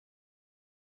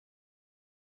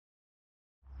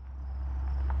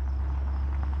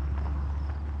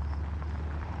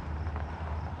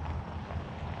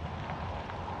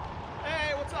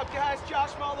up, guys?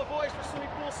 Josh Mall, the voice for Swimming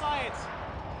Pool Science.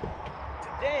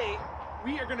 Today,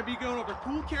 we are going to be going over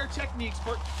pool care techniques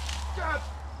for...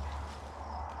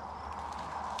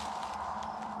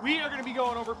 We are going to be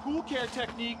going over pool care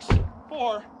techniques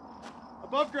for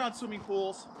above ground swimming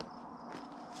pools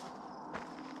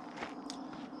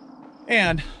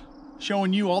and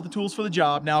showing you all the tools for the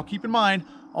job. Now, keep in mind,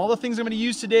 all the things I'm going to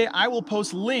use today, I will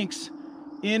post links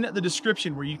in the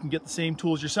description where you can get the same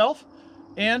tools yourself.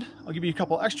 And I'll give you a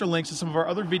couple extra links to some of our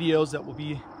other videos that will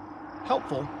be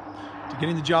helpful to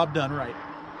getting the job done right.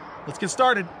 Let's get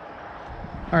started.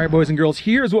 All right, boys and girls,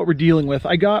 here's what we're dealing with.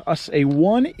 I got us a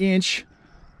 1-inch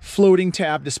floating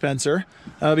tab dispenser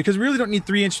because we really don't need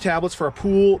 3-inch tablets for a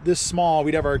pool this small.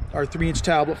 We'd have our 3-inch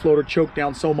tablet floater choked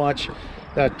down so much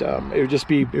that it would just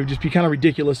be kind of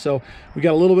ridiculous. So we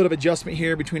got a little bit of adjustment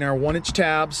here between our 1-inch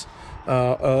tabs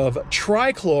of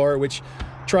trichlor, which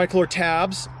trichlor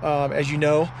tabs, as you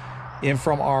know, and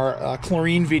from our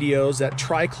chlorine videos, that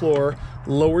trichlor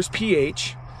lowers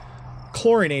pH,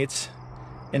 chlorinates,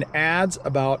 and adds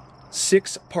about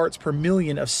 6 parts per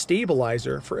million of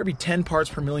stabilizer for every 10 parts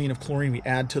per million of chlorine we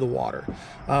add to the water.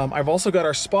 I've also got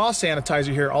our spa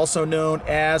sanitizer here, also known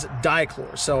as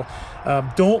dichlor. So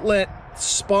don't let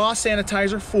spa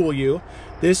sanitizer fool you.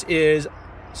 This is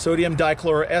sodium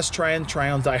dichlor S-triene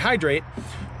trione dihydrate,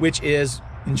 which is,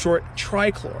 in short,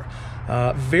 trichlor.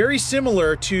 Very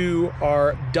similar to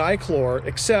our dichlor,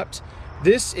 except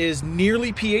this is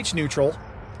nearly pH neutral.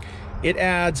 It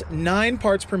adds 9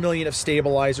 parts per million of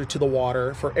stabilizer to the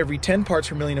water for every 10 parts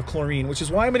per million of chlorine, which is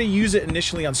why I'm going to use it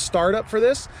initially on startup for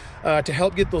this, to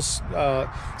help get those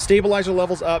stabilizer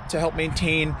levels up, to help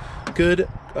maintain good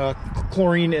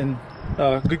chlorine and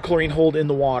good chlorine hold in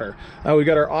the water. We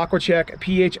got our AquaCheck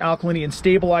pH, alkalinity, and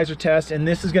stabilizer test, and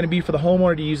this is going to be for the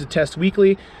homeowner to use the test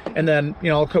weekly. And then, you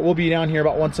know, we'll be down here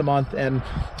about once a month, and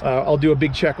I'll do a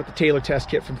big check with the Taylor test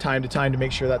kit from time to time to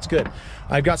make sure that's good.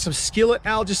 I've got some skillet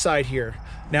algicide here.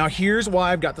 Now, here's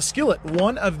why I've got the skillet.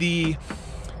 One of the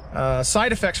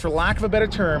side effects, for lack of a better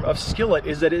term, of skillet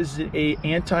is that it is not an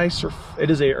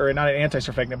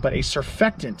anti-surfactant, but a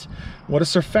surfactant. What a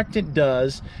surfactant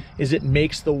does is it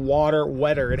makes the water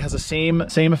wetter. It has the same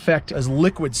effect as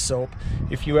liquid soap.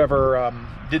 If you ever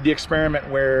did the experiment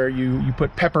where you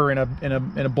put pepper in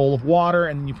a bowl of water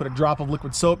and you put a drop of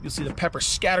liquid soap, you'll see the pepper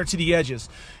scatter to the edges.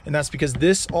 And that's because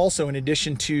this also, in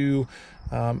addition to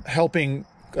helping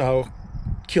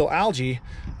kill algae,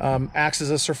 acts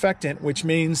as a surfactant, which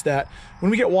means that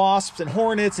when we get wasps and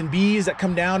hornets and bees that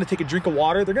come down to take a drink of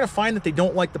water, they're going to find that they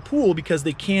don't like the pool because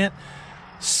they can't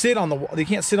sit on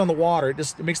the water.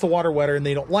 It makes the water wetter and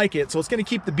they don't like it. So it's going to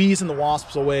keep the bees and the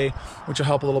wasps away, which will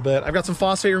help a little bit. I've got some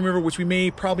phosphate remover, which we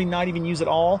may probably not even use at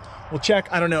all. We'll check.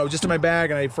 I don't know, just in my bag,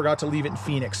 and I forgot to leave it in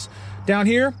Phoenix. Down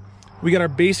here, we got our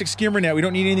basic skimmer net. We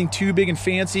don't need anything too big and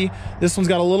fancy. This one's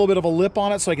got a little bit of a lip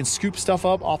on it, so I can scoop stuff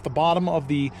up off the bottom of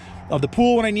the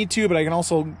pool when I need to, but I can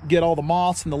also get all the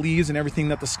moths and the leaves and everything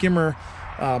that the skimmer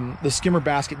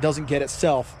basket doesn't get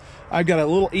itself. I've got a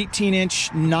little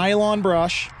 18-inch nylon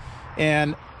brush,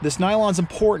 and this nylon's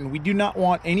important. We do not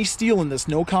want any steel in this.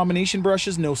 No combination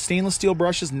brushes, no stainless steel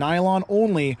brushes, nylon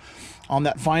only on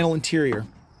that vinyl interior.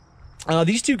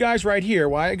 These two guys right here,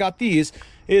 why I got these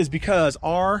is because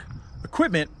our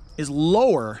equipment is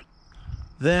lower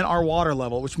than our water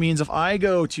level, which means if I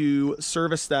go to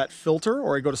service that filter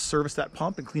or I go to service that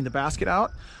pump and clean the basket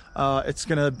out, it's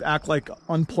gonna act like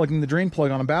unplugging the drain plug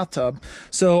on a bathtub.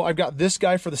 So I've got this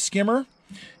guy for the skimmer,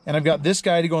 and I've got this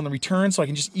guy to go on the return, so I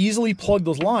can just easily plug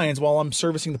those lines while I'm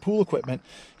servicing the pool equipment,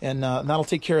 and that'll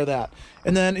take care of that.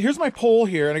 And then here's my pole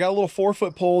here, and I got a little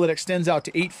 4-foot pole that extends out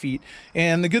to 8 feet.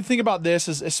 And the good thing about this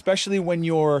is, especially when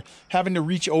you're having to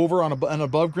reach over on an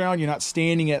above ground, you're not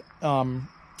standing at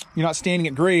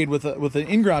grade with an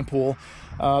in-ground pool.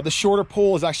 The shorter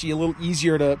pole is actually a little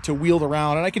easier to wield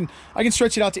around, and I can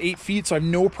stretch it out to 8 feet, so I have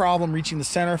no problem reaching the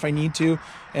center if I need to.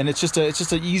 And it's just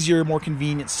an easier, more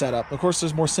convenient setup. Of course,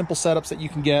 there's more simple setups that you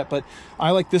can get, but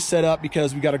I like this setup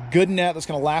because we got a good net that's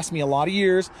going to last me a lot of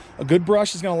years. A good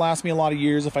brush is going to last me a lot of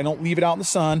years if I don't leave it out in the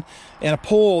sun, and a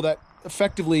pole that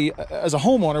effectively, as a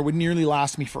homeowner, would nearly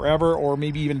last me forever, or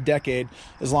maybe even a decade,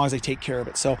 as long as I take care of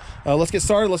it. So let's get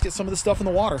started. Let's get some of this stuff in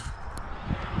the water.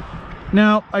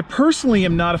 Now, I personally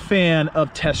am not a fan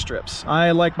of test strips.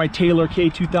 I like my Taylor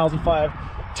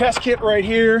K2005 test kit right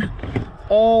here.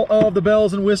 All of the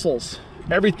bells and whistles,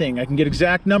 everything. I can get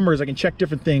exact numbers. I can check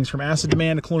different things, from acid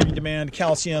demand to chlorine demand to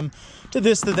calcium to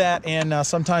this to that, and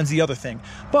sometimes the other thing.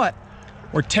 But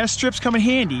Where test strips come in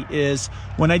handy is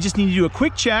when I just need to do a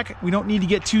quick check. We don't need to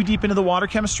get too deep into the water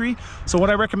chemistry. So what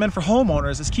I recommend for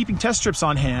homeowners is keeping test strips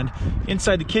on hand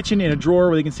inside the kitchen in a drawer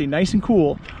where they can stay nice and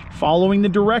cool, following the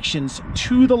directions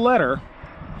to the letter.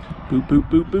 Boop, boop,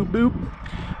 boop, boop, boop.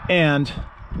 And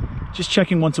just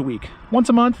checking once a week. Once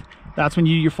a month, that's when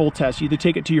you do your full test. You either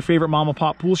take it to your favorite mom and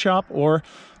pop pool shop or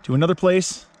to another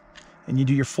place and you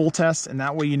do your full test, and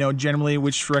that way you know generally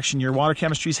which direction your water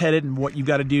chemistry is headed and what you've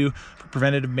got to do for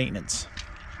preventative maintenance.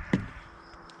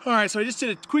 All right, so I just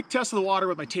did a quick test of the water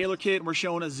with my Taylor kit, and we're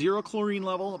showing a 0 chlorine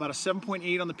level, about a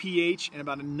 7.8 on the pH, and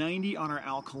about a 90 on our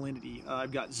alkalinity.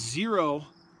 I've got 0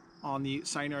 on the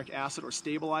cyanuric acid or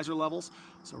stabilizer levels,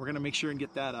 so we're gonna make sure and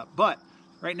get that up. But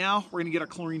right now, we're gonna get our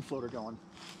chlorine floater going.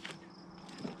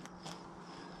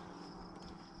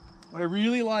 What I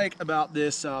really like about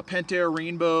this Pentair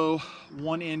Rainbow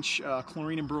 1-inch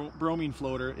chlorine and bromine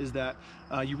floater is that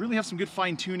you really have some good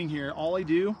fine tuning here. All I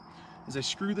do is I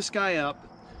screw this guy up,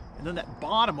 and then that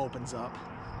bottom opens up,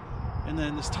 and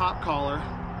then this top collar,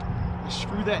 I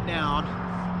screw that down,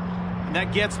 and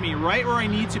that gets me right where I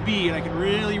need to be, and I can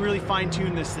really fine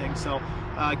tune this thing. So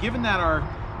given that our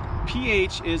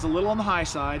pH is a little on the high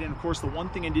side, and of course the one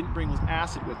thing I didn't bring was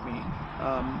acid with me,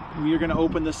 we are going to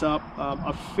open this up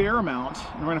a fair amount,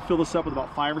 and we're going to fill this up with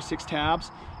about 5 or 6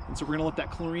 tabs. And so we're going to let that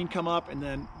chlorine come up, and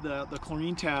then the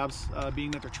chlorine tabs,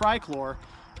 being that they're trichlor,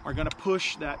 are going to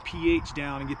push that pH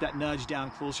down and get that nudge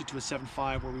down closer to a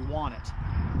 7.5 where we want it.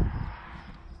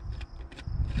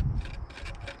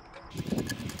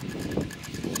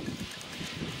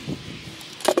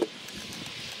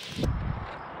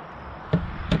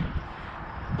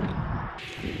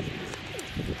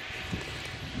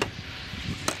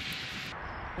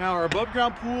 Now our above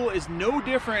ground pool is no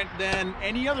different than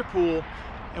any other pool,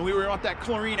 and we want that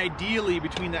chlorine ideally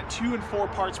between that 2 and 4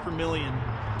 parts per million.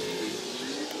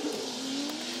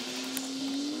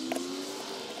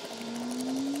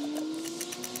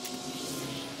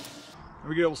 There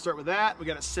we go, we'll start with that. We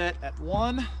got it set at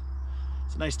 1.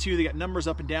 It's nice too, they got numbers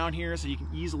up and down here so you can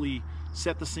easily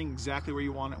set this thing exactly where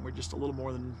you want it. We're just a little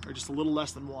more than, or just a little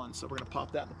less than 1. So we're gonna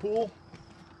pop that in the pool.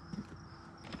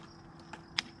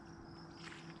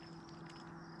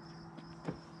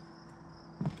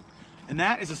 And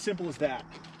that is as simple as that.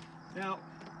 Now,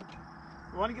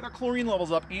 we want to get our chlorine levels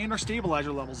up and our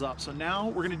stabilizer levels up. So now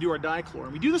we're going to do our dichlor.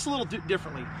 And we do this a little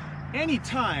differently.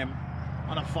 Anytime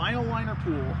on a vinyl liner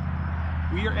pool,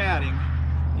 we are adding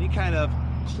any kind of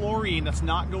chlorine that's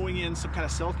not going in some kind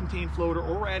of self-contained floater,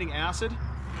 or we're adding acid,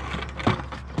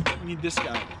 we need this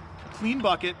guy. A clean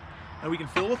bucket that we can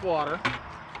fill with water.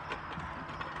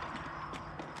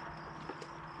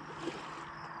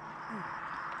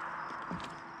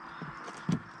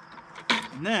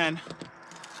 And then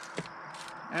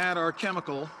add our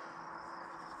chemical.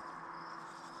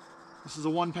 This is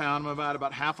a 1 pound, I'm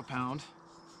about half a pound.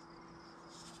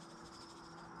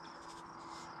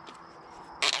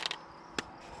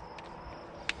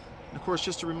 And of course,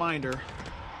 just a reminder,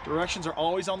 directions are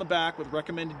always on the back with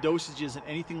recommended dosages and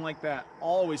anything like that.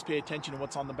 Always pay attention to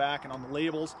what's on the back and on the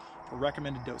labels for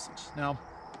recommended dosage. Now,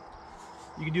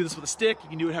 you can do this with a stick, you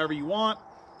can do it however you want.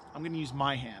 I'm going to use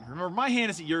my hand. Remember, my hand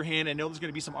isn't your hand. I know there's going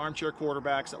to be some armchair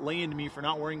quarterbacks that lay into me for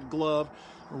not wearing a glove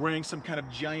or wearing some kind of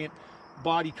giant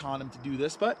body condom to do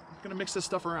this, but I'm going to mix this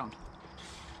stuff around.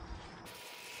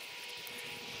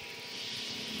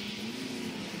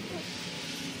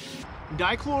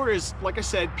 Dichlor is, like I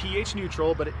said, pH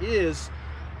neutral, but it is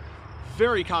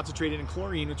very concentrated in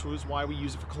chlorine, which was why we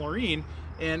use it for chlorine.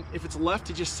 And if it's left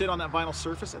to just sit on that vinyl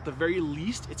surface, at the very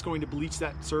least, it's going to bleach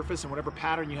that surface, and whatever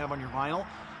pattern you have on your vinyl,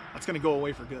 that's going to go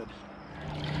away for good.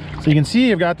 So you can see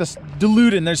I've got this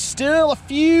diluted, and there's still a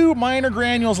few minor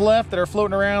granules left that are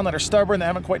floating around that are stubborn, that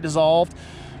haven't quite dissolved.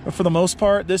 But for the most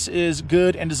part, this is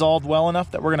good and dissolved well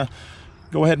enough that we're going to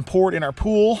go ahead and pour it in our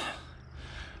pool.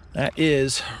 That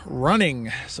is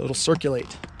running, so it'll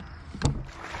circulate.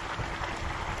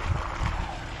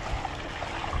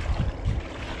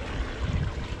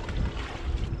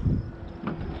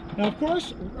 Now, of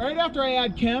course, right after I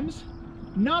add chems,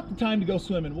 not the time to go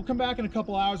swimming. We'll come back in a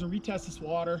couple hours and retest this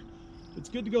water. If it's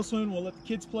good to go swimming, we'll let the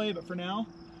kids play, but for now,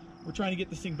 we're trying to get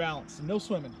this thing balanced, so no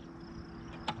swimming.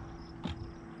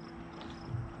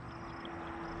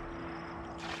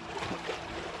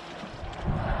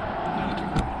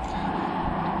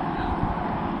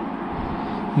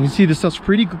 You can see this stuff's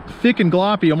pretty thick and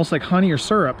gloppy, almost like honey or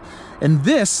syrup. And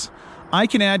this, I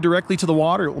can add directly to the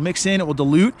water. It will mix in, it will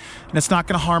dilute, and it's not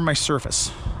going to harm my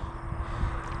surface.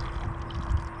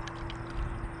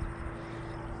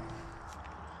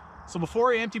 So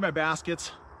before I empty my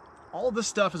baskets, all of this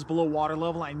stuff is below water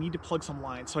level. I need to plug some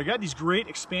lines. So I got these great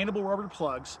expandable rubber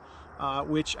plugs,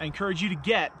 which I encourage you to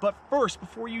get. But first,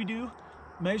 before you do,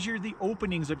 measure the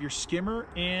openings of your skimmer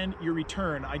and your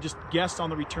return. I just guessed on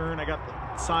the return. I got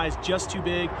the size just too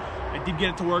big. I did get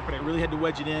it to work, but I really had to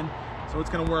wedge it in. So it's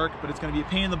gonna work, but it's gonna be a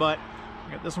pain in the butt.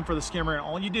 I got this one for the skimmer, and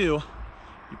all you do,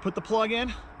 you put the plug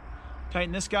in,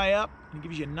 tighten this guy up, and it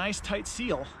gives you a nice tight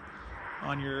seal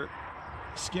on your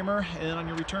skimmer and on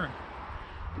your return.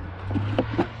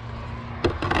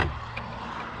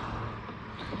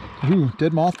 Ooh,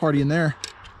 dead moth party in there.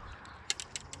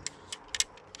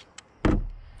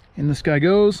 In this guy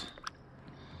goes.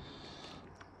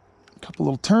 A couple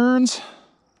little turns.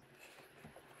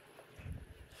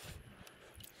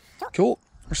 Cool,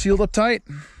 we're sealed up tight.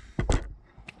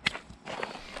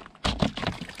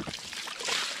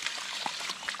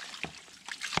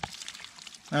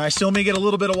 I still may get a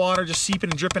little bit of water just seeping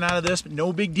and dripping out of this, but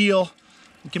no big deal.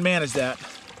 We can manage that.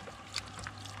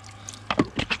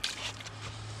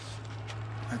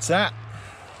 That's that.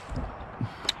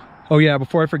 Oh yeah,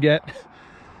 before I forget,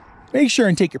 make sure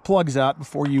and take your plugs out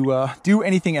before you do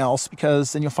anything else,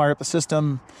 because then you'll fire up the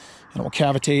system and it will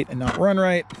cavitate and not run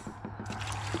right.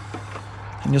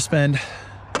 And you'll spend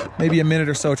maybe a minute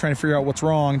or so trying to figure out what's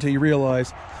wrong until you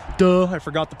realize, duh, I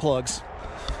forgot the plugs.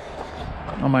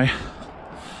 On my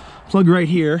plug right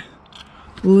here,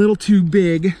 a little too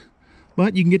big,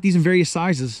 but you can get these in various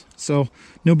sizes, so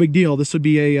no big deal. This would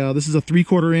be a this is a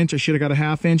 3/4 inch. I should have got a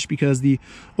 1/2 inch because the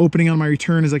opening on my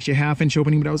return is actually a 1/2 inch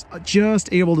opening, but I was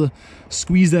just able to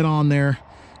squeeze that on there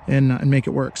and make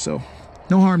it work. So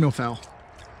no harm, no foul.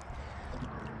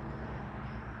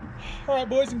 All right,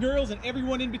 boys and girls and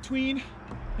everyone in between,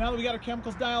 now that we got our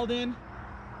chemicals dialed in,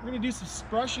 we're gonna do some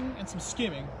brushing and some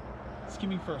skimming.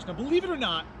 Skimming first. Now, believe it or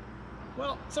not,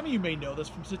 well, some of you may know this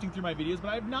from sifting through my videos, but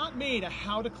I have not made a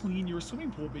how to clean your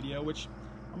swimming pool video, which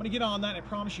I'm going to get on that, and I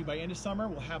promise you by end of summer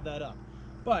we'll have that up.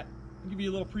 But I'll give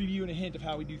you a little preview and a hint of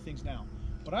how we do things now.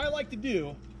 What I like to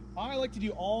do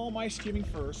all my skimming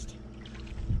first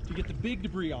to get the big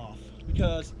debris off,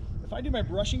 because if I do my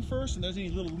brushing first and there's any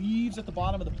little leaves at the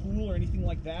bottom of the pool or anything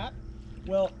like that,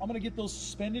 well, I'm going to get those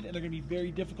suspended and they're going to be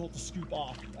very difficult to scoop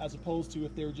off, as opposed to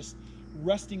if they were just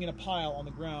resting in a pile on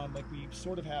the ground like we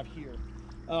sort of have here.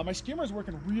 My skimmer is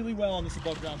working really well on this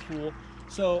above ground pool,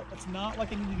 so it's not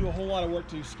like I need to do a whole lot of work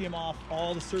to skim off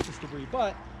all the surface debris.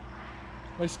 But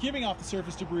by skimming off the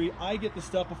surface debris, I get the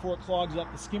stuff before it clogs up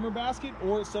the skimmer basket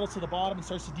or it settles to the bottom and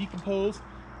starts to decompose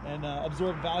and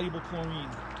absorb valuable chlorine.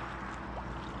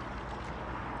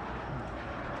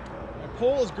 My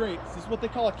pole is great. This is what they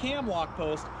call a cam lock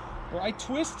post, where I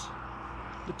twist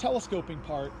the telescoping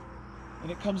part and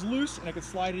it comes loose and I can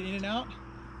slide it in and out.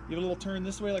 Give it a little turn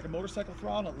this way like a motorcycle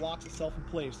throttle and it locks itself in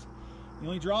place. The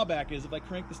only drawback is if I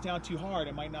crank this down too hard,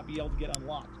 I might not be able to get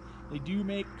unlocked. They do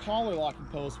make collar locking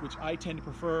posts, which I tend to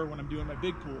prefer when I'm doing my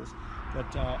big pools,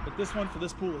 but this one for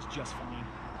this pool is just fine.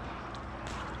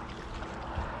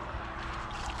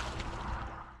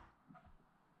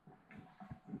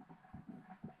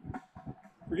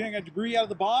 We're getting our debris out of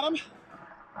the bottom.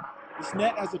 This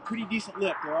net has a pretty decent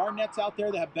lip. There are nets out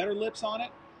there that have better lips on it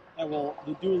that will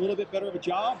do a little bit better of a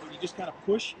job, but you just kind of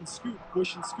push and scoop,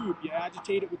 push and scoop. You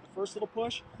agitate it with the first little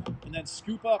push and then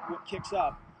scoop up what kicks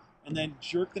up and then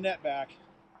jerk the net back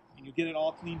and you get it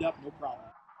all cleaned up, no problem.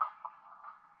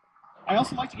 I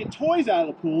also like to get toys out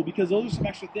of the pool because those are some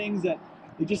extra things that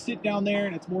they just sit down there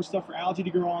and it's more stuff for algae to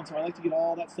grow on, so I like to get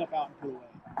all that stuff out and put away.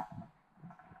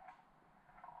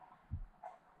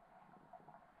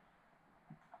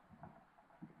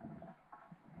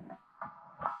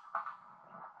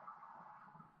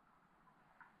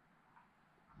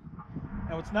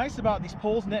 Now what's nice about these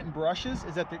poles, net, and brushes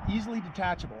is that they're easily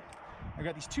detachable. I've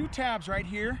got these two tabs right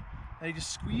here that I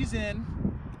just squeeze in,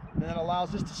 and then it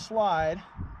allows this to slide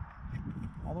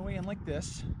all the way in like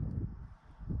this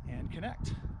and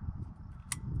connect.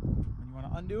 When you want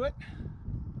to undo it,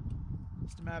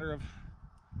 it's just a matter of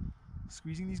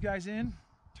squeezing these guys in,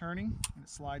 turning, and it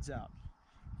slides out.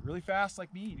 Really fast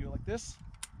like me, you do it like this,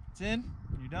 it's in,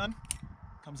 when you're done,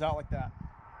 it comes out like that.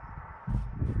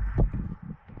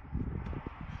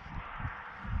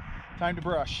 Time to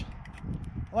brush.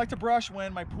 I like to brush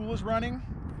when my pool is running.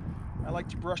 I like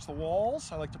to brush the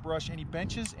walls. I like to brush any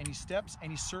benches, any steps,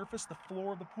 any surface, the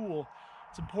floor of the pool.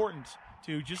 It's important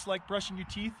to, just like brushing your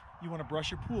teeth, you want to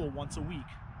brush your pool once a week.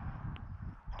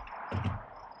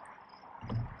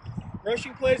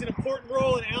 Brushing plays an important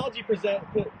role in algae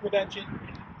prevention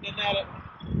in that it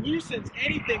loosens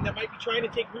anything that might be trying to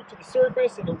take root to the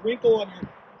surface, and a wrinkle on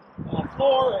your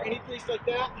floor or any place like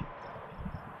that.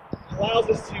 Allows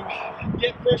us to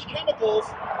get fresh chemicals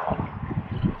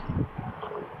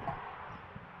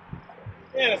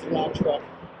Man, it's a loud truck.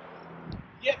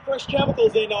 Get fresh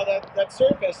chemicals in on that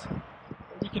surface, and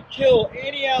we can kill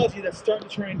any algae that's starting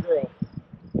to try and grow.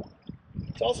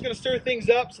 It's also going to stir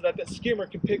things up so that that skimmer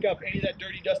can pick up any of that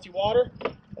dirty, dusty water,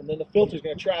 and then the filter is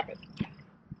going to trap it.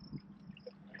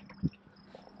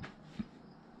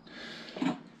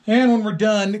 And when we're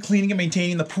done cleaning and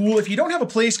maintaining the pool, if you don't have a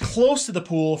place close to the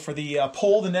pool for the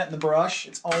pole, the net, and the brush,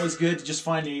 it's always good to just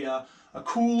find a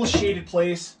cool, shaded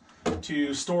place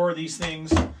to store these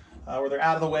things where they're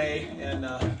out of the way, and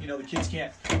you know, the kids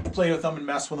can't play with them and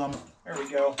mess with them. There we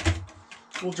go.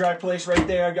 Cool dry place right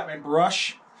there. I've got my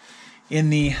brush in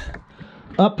the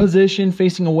up position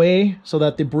facing away so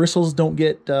that the bristles don't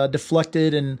get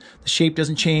deflected and the shape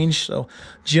doesn't change. So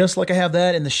just like I have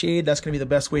that in the shade, that's going to be the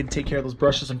best way to take care of those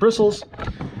brushes and bristles.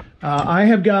 I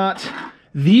have got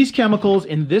these chemicals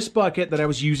in this bucket that I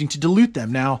was using to dilute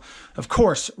them. Now, of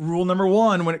course, rule number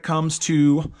one when it comes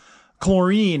to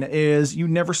chlorine is you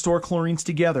never store chlorines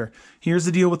together. Here's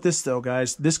the deal with this though,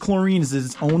 guys. This chlorine is in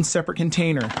its own separate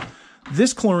container.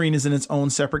 This chlorine is in its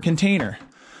own separate container.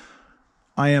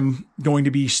 I am going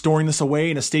to be storing this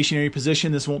away in a stationary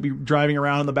position. This won't be driving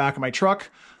around in the back of my truck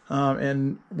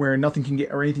and where nothing can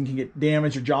get, or anything can get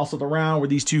damaged or jostled around, where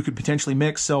these two could potentially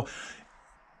mix. So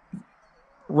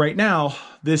right now,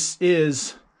 this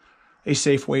is a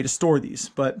safe way to store these.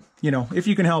 But, you know, if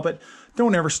you can help it,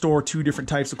 don't ever store two different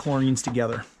types of chlorines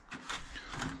together.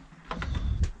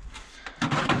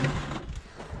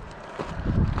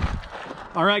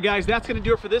 All right, guys, that's going to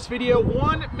do it for this video.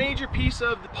 One major piece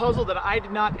of the puzzle that I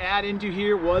did not add into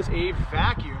here was a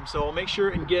vacuum. So I'll make sure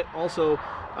and get also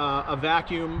a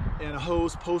vacuum and a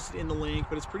hose posted in the link,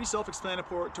 but it's pretty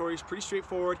self-explanatory. It's pretty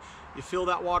straightforward. You fill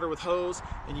that water with hose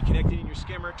and you connect it in your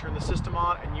skimmer, turn the system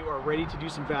on, and you are ready to do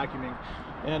some vacuuming.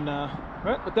 And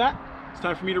right, with that, it's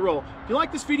time for me to roll. If you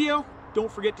like this video, don't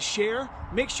forget to share,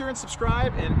 make sure and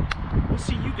subscribe, and we'll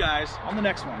see you guys on the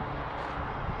next one.